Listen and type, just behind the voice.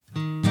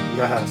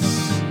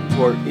Yes,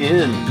 we're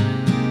in.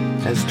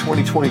 As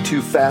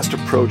 2022 fast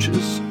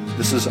approaches,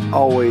 this is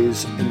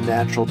always a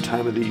natural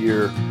time of the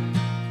year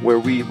where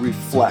we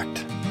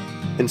reflect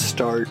and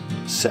start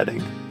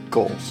setting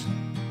goals.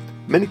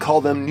 Many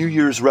call them New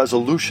Year's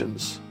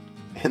resolutions,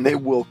 and they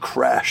will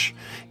crash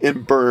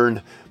and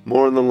burn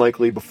more than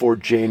likely before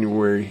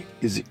January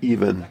is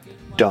even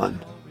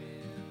done.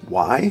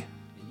 Why?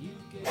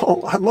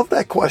 Well, I love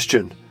that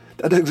question.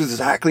 That is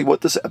exactly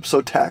what this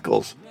episode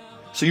tackles.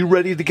 So you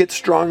ready to get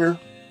stronger?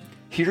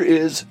 Here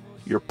is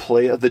your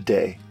play of the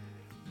day.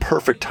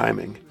 Perfect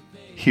timing.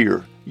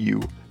 Here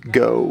you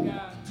go.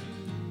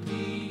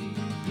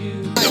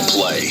 The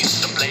play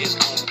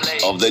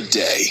of the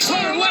day.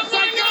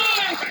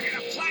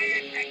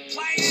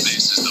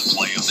 This is the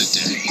play of the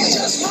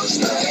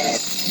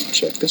day.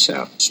 Check this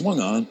out.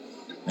 Swung on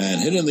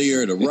and hit in the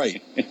air to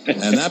right.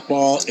 And that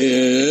ball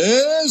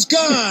is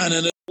gone.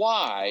 And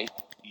why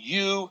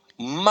you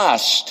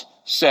must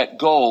set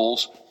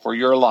goals for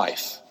your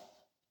life.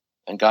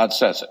 And God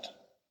says it.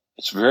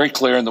 It's very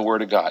clear in the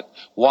Word of God.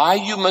 Why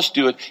you must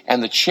do it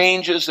and the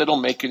changes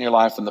it'll make in your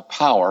life and the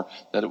power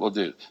that it will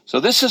do. So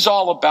this is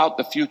all about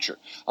the future.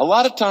 A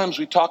lot of times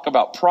we talk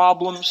about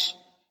problems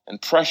and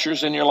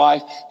pressures in your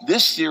life.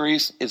 This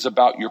series is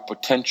about your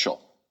potential.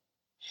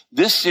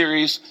 This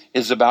series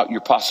is about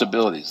your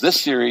possibilities.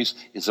 This series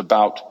is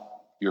about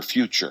your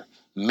future,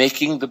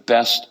 making the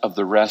best of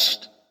the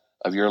rest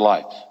of your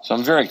life. So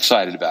I'm very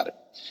excited about it.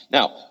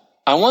 Now,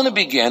 I want to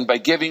begin by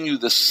giving you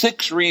the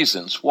 6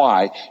 reasons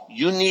why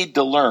you need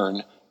to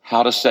learn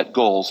how to set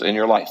goals in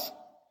your life.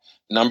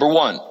 Number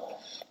 1,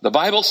 the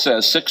Bible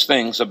says 6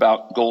 things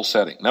about goal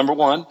setting. Number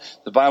 1,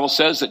 the Bible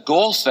says that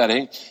goal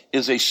setting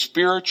is a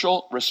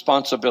spiritual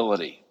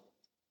responsibility.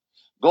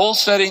 Goal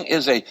setting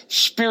is a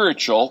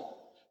spiritual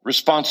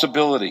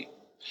responsibility.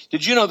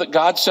 Did you know that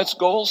God sets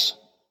goals?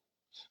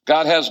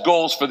 God has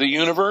goals for the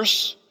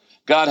universe.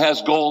 God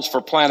has goals for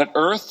planet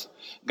Earth.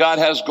 God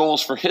has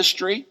goals for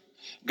history.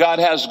 God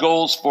has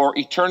goals for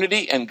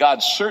eternity, and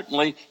God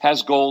certainly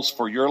has goals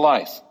for your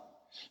life.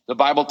 The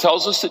Bible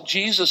tells us that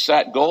Jesus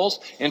set goals.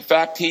 In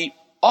fact, he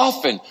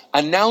often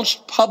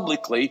announced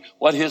publicly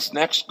what his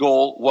next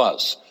goal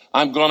was.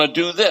 I'm going to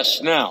do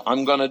this now.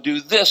 I'm going to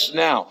do this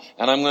now.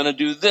 And I'm going to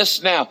do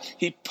this now.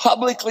 He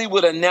publicly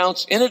would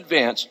announce in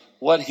advance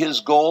what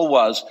his goal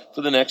was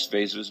for the next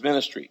phase of his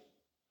ministry.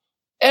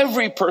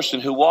 Every person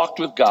who walked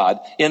with God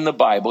in the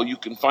Bible, you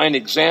can find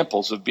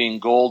examples of being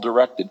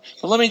goal-directed.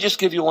 But let me just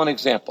give you one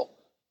example.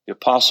 The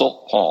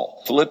Apostle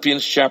Paul,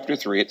 Philippians chapter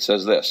 3, it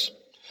says this.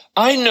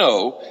 I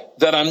know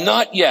that I'm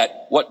not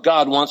yet what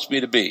God wants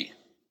me to be.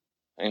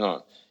 Hang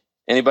on.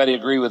 Anybody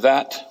agree with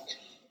that?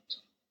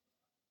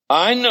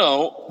 I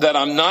know that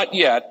I'm not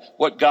yet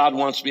what God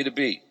wants me to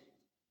be.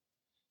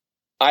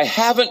 I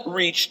haven't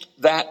reached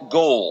that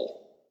goal,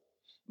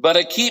 but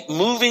I keep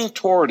moving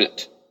toward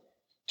it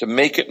to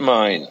make it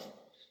mine,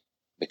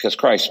 because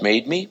Christ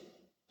made me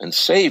and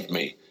saved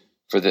me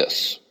for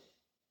this.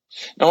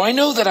 Now, I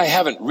know that I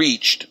haven't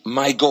reached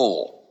my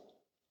goal,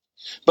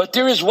 but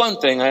there is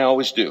one thing I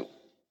always do.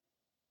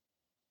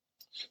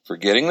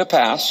 Forgetting the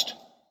past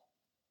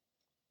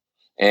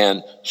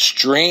and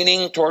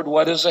straining toward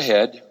what is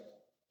ahead,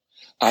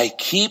 I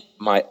keep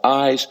my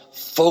eyes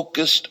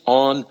focused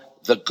on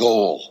the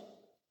goal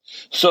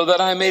so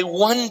that I may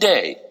one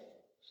day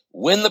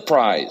win the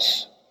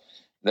prize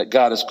that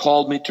God has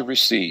called me to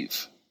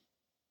receive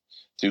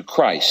through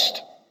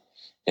Christ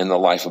in the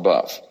life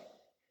above.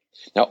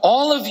 Now,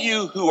 all of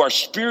you who are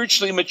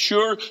spiritually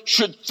mature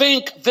should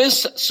think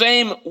this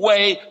same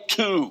way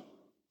too.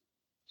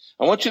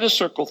 I want you to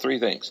circle 3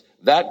 things.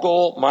 That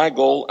goal, my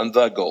goal, and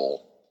the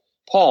goal.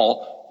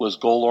 Paul was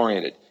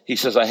goal-oriented. He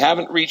says, I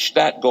haven't reached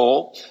that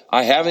goal.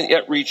 I haven't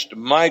yet reached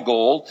my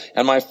goal.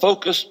 And my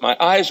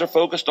eyes are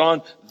focused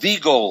on the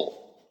goal.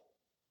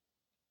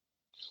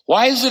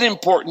 Why is it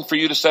important for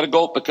you to set a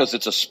goal? Because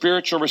it's a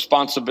spiritual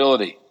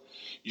responsibility.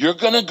 You're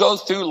going to go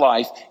through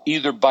life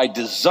either by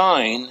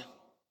design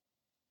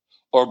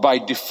or by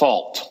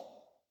default.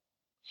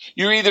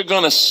 You're either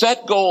going to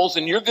set goals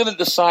and you're going to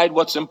decide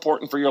what's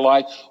important for your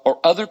life, or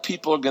other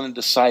people are going to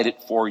decide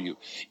it for you.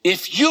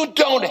 If you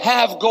don't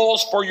have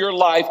goals for your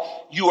life,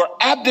 you are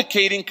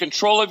abdicating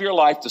control of your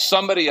life to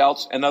somebody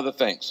else and other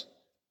things.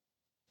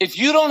 If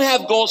you don't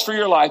have goals for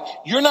your life,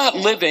 you're not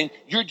living,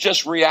 you're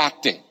just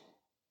reacting.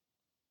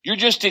 You're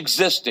just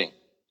existing.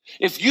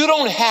 If you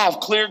don't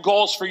have clear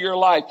goals for your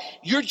life,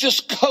 you're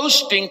just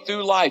coasting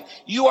through life.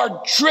 You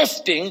are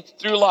drifting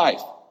through life.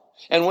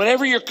 And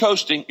whenever you're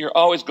coasting, you're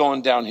always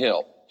going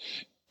downhill.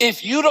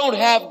 If you don't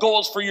have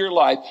goals for your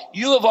life,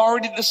 you have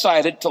already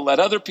decided to let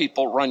other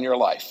people run your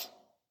life.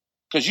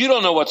 Because you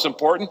don't know what's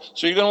important,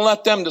 so you're going to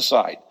let them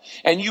decide.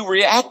 And you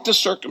react to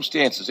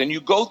circumstances, and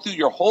you go through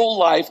your whole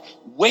life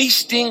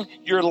wasting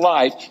your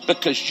life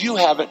because you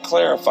haven't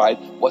clarified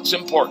what's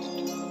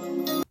important.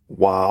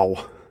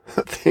 Wow.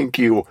 Thank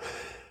you,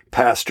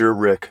 Pastor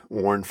Rick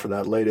Warren, for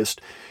that latest.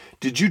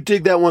 Did you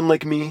dig that one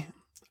like me?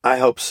 I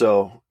hope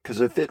so,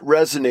 because if it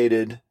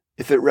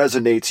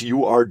resonates,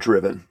 you are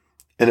driven,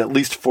 and at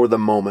least for the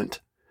moment,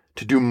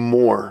 to do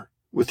more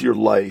with your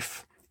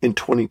life in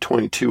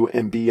 2022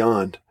 and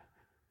beyond.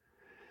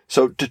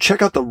 So to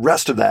check out the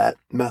rest of that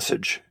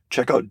message,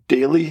 check out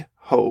Daily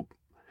Hope.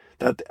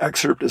 That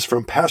excerpt is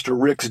from Pastor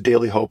Rick's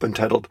Daily Hope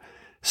entitled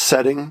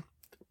Setting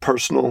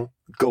Personal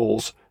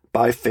Goals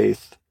by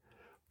Faith,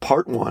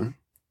 Part 1,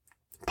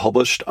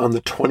 published on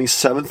the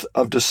 27th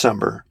of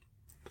December,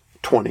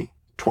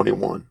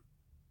 2021.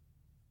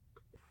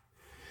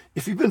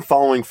 If you've been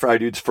following Fry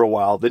Dudes for a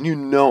while, then you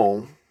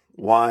know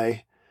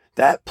why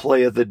that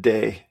play of the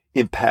day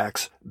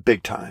impacts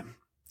big time.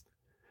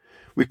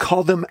 We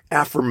call them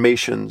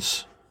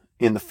affirmations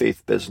in the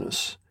faith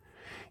business.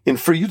 And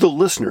for you, the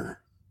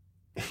listener,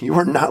 you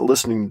are not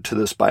listening to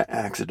this by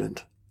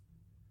accident.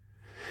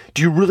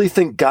 Do you really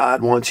think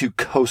God wants you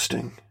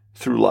coasting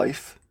through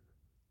life?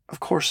 Of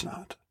course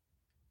not.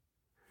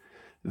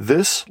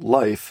 This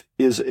life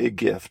is a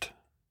gift.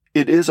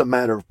 It is a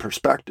matter of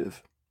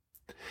perspective.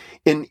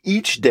 And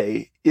each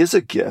day is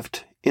a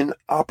gift, an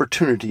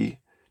opportunity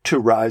to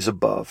rise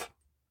above.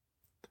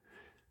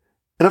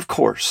 And of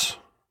course,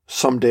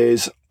 some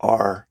days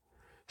are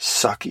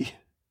sucky,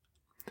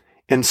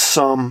 and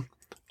some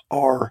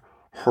are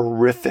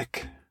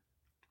horrific.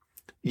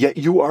 Yet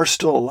you are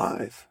still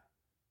alive.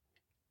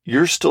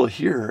 You're still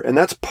here, and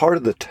that's part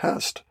of the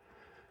test.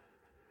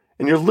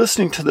 And you're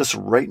listening to this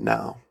right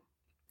now,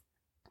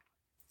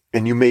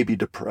 and you may be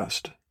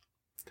depressed.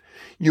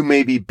 You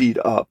may be beat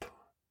up.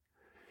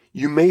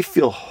 You may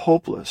feel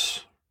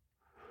hopeless.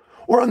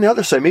 Or on the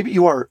other side, maybe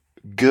you are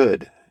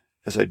good,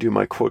 as I do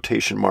my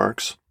quotation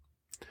marks.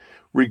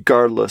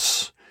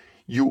 Regardless,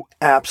 you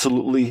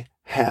absolutely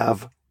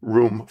have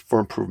room for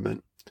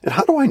improvement. And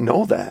how do I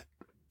know that?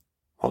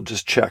 I'll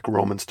just check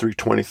Romans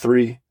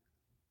 3:23.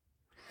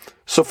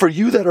 So for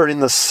you that are in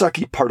the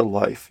sucky part of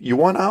life, you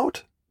want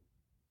out?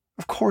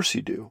 Of course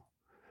you do.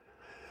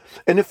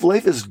 And if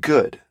life is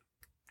good,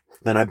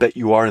 then I bet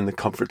you are in the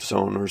comfort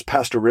zone. Or as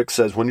Pastor Rick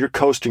says, when you're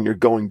coasting, you're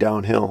going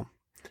downhill.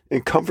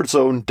 And comfort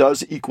zone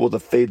does equal the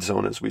fade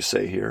zone, as we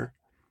say here.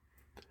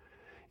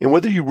 And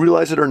whether you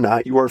realize it or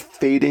not, you are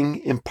fading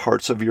in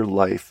parts of your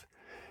life.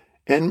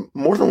 And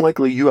more than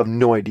likely, you have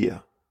no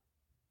idea.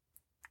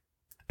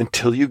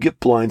 Until you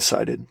get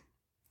blindsided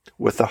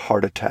with a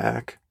heart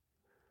attack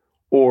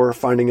or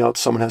finding out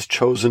someone has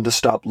chosen to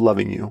stop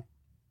loving you.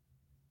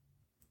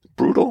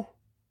 Brutal?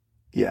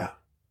 Yeah.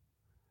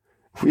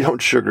 We don't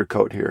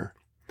sugarcoat here.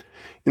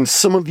 And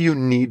some of you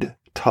need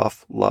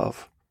tough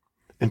love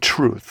and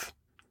truth.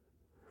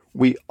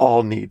 We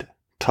all need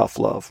tough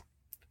love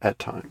at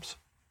times.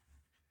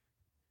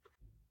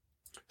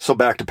 So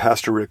back to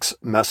Pastor Rick's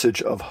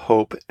message of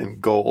hope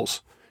and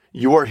goals.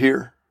 You are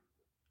here.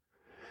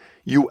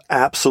 You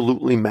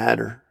absolutely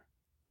matter,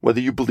 whether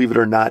you believe it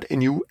or not,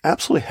 and you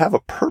absolutely have a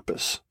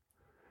purpose.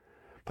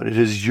 But it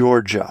is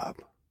your job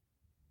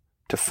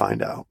to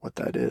find out what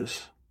that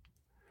is.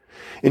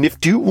 And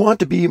if you want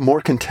to be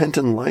more content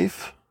in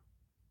life,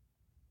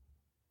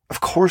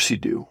 of course you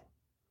do,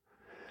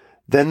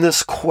 then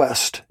this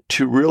quest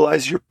to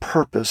realize your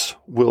purpose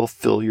will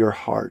fill your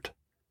heart.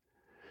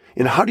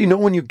 And how do you know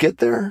when you get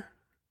there?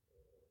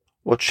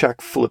 Well,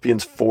 check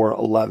Philippians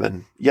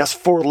 4:11. Yes,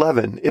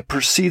 4:11. It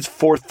precedes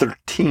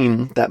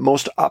 4:13 that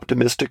most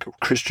optimistic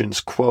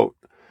Christians quote.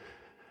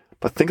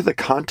 But think of the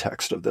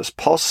context of this.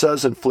 Paul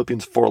says in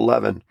Philippians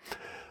 4:11,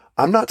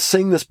 I'm not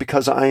saying this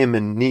because I am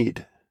in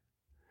need,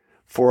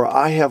 for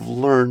I have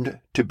learned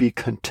to be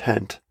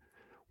content,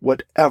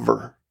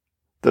 whatever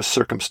the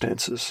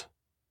circumstances.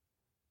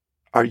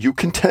 Are you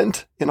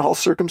content in all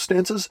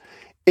circumstances?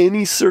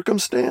 Any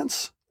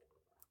circumstance?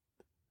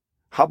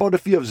 How about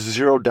if you have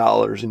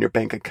 $0 in your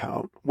bank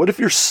account? What if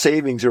your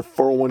savings, your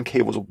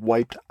 401k was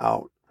wiped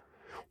out?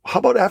 How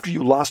about after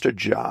you lost a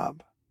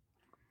job?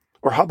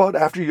 Or how about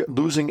after you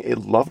losing a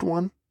loved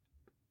one?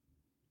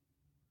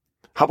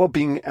 How about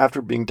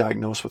after being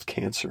diagnosed with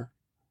cancer?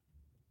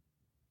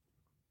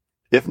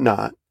 If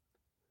not,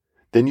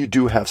 then you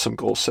do have some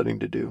goal setting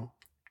to do.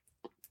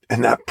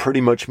 And that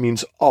pretty much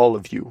means all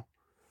of you,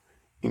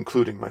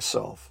 including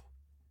myself.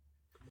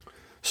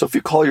 So if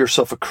you call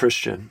yourself a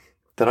Christian,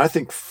 then I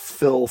think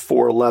Phil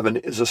 4:11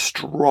 is a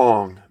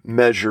strong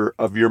measure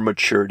of your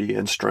maturity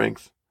and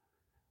strength.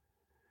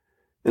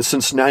 And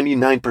since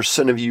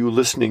 99% of you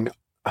listening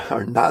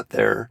are not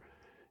there,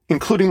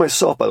 including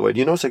myself, by the way, do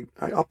you notice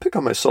I'll pick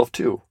on myself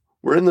too.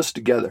 We're in this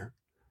together.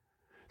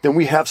 Then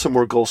we have some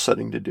more goal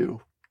setting to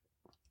do.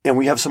 And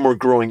we have some more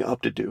growing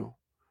up to do.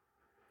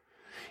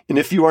 And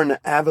if you are an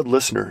avid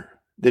listener,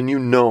 then you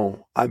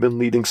know I've been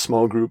leading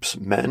small groups,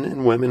 men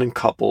and women and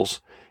couples,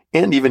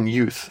 and even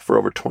youth for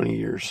over 20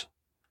 years.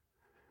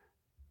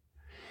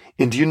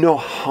 And do you know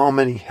how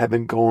many have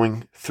been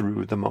going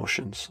through the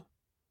motions?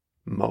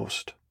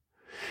 Most.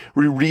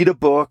 We read a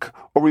book,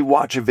 or we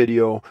watch a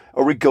video,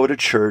 or we go to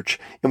church,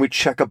 and we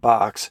check a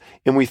box,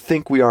 and we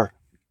think we are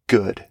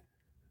good.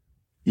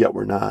 Yet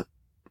we're not.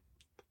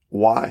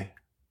 Why?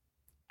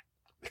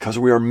 Because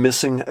we are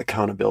missing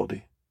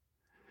accountability.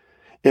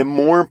 And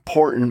more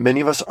important,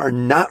 many of us are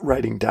not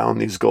writing down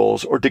these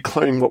goals or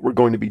declaring what we're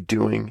going to be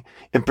doing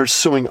and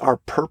pursuing our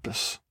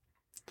purpose.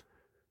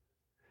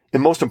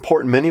 And most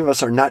important, many of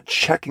us are not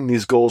checking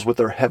these goals with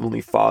our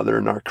Heavenly Father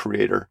and our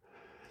Creator,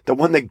 the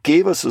one that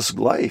gave us this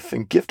life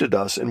and gifted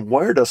us and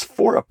wired us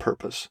for a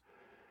purpose.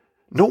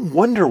 No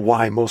wonder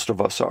why most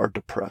of us are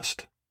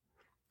depressed.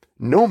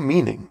 No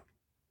meaning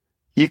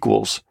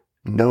equals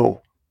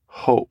no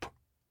hope.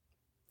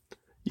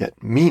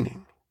 Yet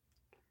meaning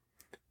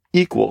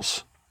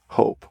equals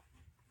hope. In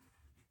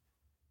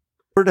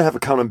order to have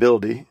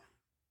accountability,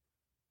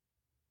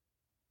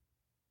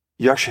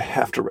 you actually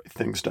have to write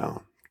things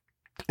down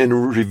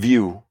and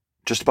review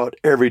just about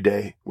every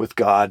day with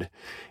God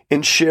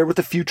and share with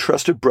a few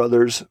trusted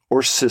brothers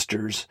or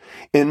sisters.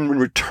 And in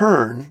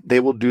return, they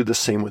will do the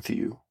same with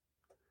you.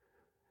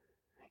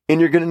 And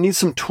you're going to need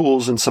some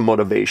tools and some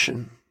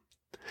motivation.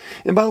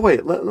 And by the way,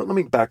 let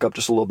me back up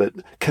just a little bit.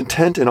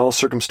 Content in all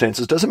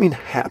circumstances doesn't mean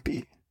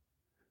happy.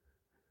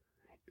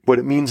 What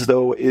it means,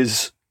 though,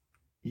 is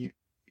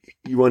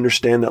you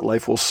understand that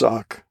life will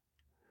suck.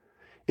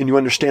 And you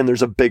understand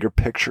there's a bigger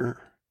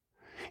picture.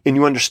 And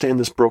you understand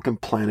this broken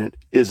planet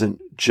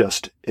isn't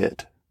just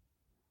it.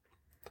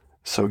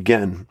 So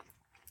again,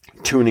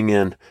 tuning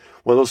in.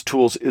 One of those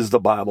tools is the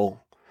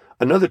Bible.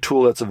 Another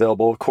tool that's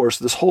available, of course,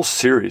 this whole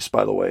series,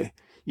 by the way,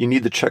 you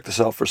need to check this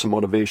out for some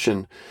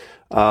motivation.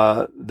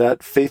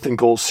 That Faith and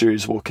Goals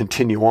series will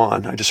continue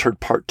on. I just heard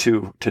part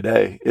 2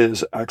 today. It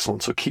is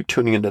excellent. So keep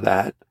tuning into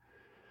that.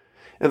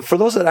 And for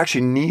those that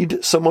actually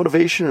need some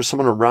motivation or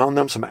someone around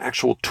them, some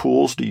actual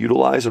tools to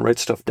utilize and write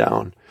stuff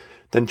down,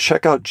 then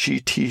check out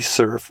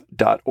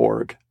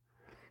gtsurf.org.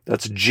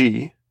 That's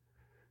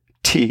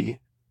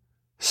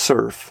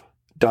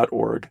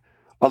gtsurf.org,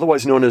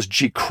 otherwise known as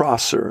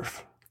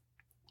G-Cross-Surf.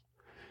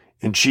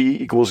 And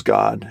G equals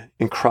God,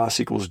 and cross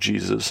equals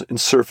Jesus, and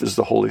surf is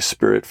the Holy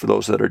Spirit for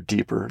those that are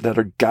deeper, that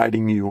are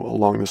guiding you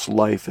along this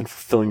life and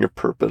fulfilling your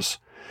purpose.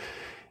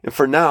 And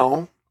for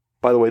now,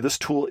 by the way, this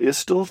tool is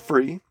still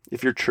free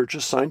if your church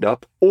is signed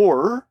up,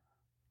 or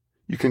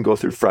you can go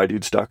through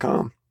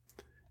frydudes.com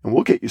and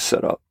we'll get you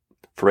set up.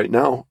 For right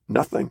now,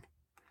 nothing.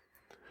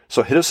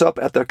 So hit us up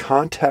at the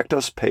Contact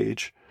Us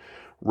page,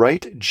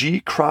 write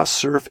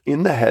G-Cross-Surf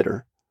in the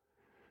header,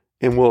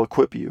 and we'll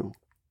equip you.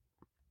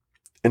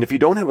 And if you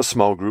don't have a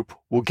small group,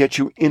 we'll get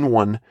you in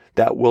one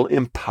that will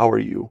empower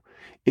you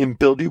and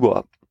build you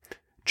up,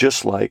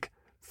 just like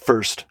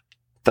 1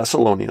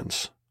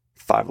 Thessalonians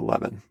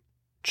 5:11.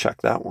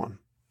 Check that one.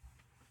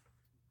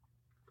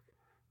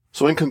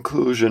 So in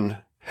conclusion,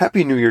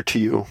 Happy New Year to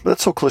you.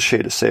 That's so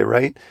cliche to say,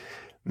 right?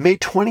 May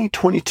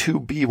 2022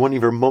 be one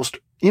of your most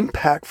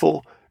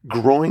impactful,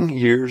 growing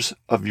years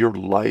of your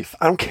life.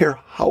 I don't care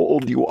how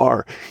old you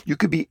are. You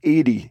could be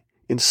 80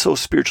 and so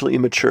spiritually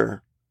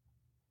immature.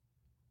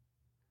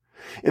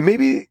 And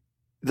maybe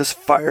this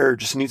fire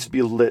just needs to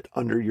be lit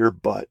under your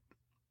butt.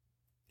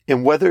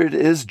 And whether it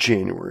is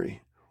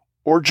January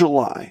or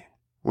July,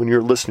 when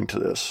you're listening to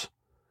this,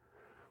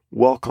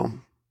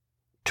 welcome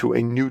to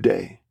a new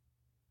day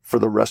for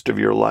the rest of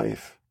your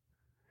life.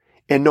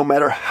 And no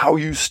matter how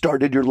you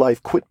started your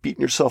life, quit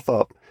beating yourself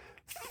up.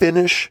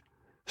 Finish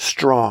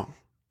strong.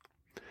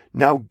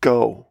 Now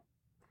go.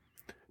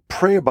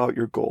 Pray about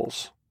your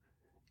goals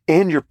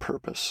and your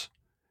purpose.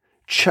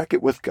 Check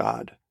it with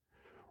God.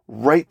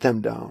 Write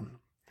them down.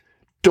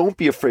 Don't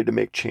be afraid to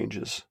make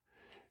changes.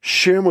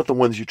 Share them with the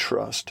ones you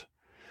trust.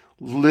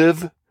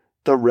 Live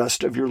the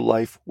rest of your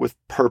life with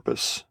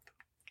purpose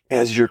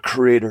as your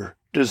Creator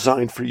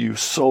designed for you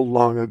so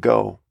long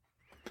ago.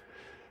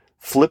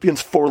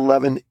 Philippians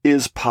 4:11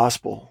 is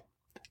possible.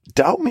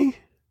 Doubt me?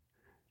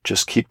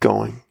 Just keep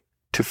going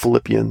to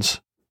Philippians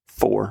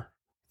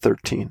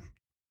 4:13.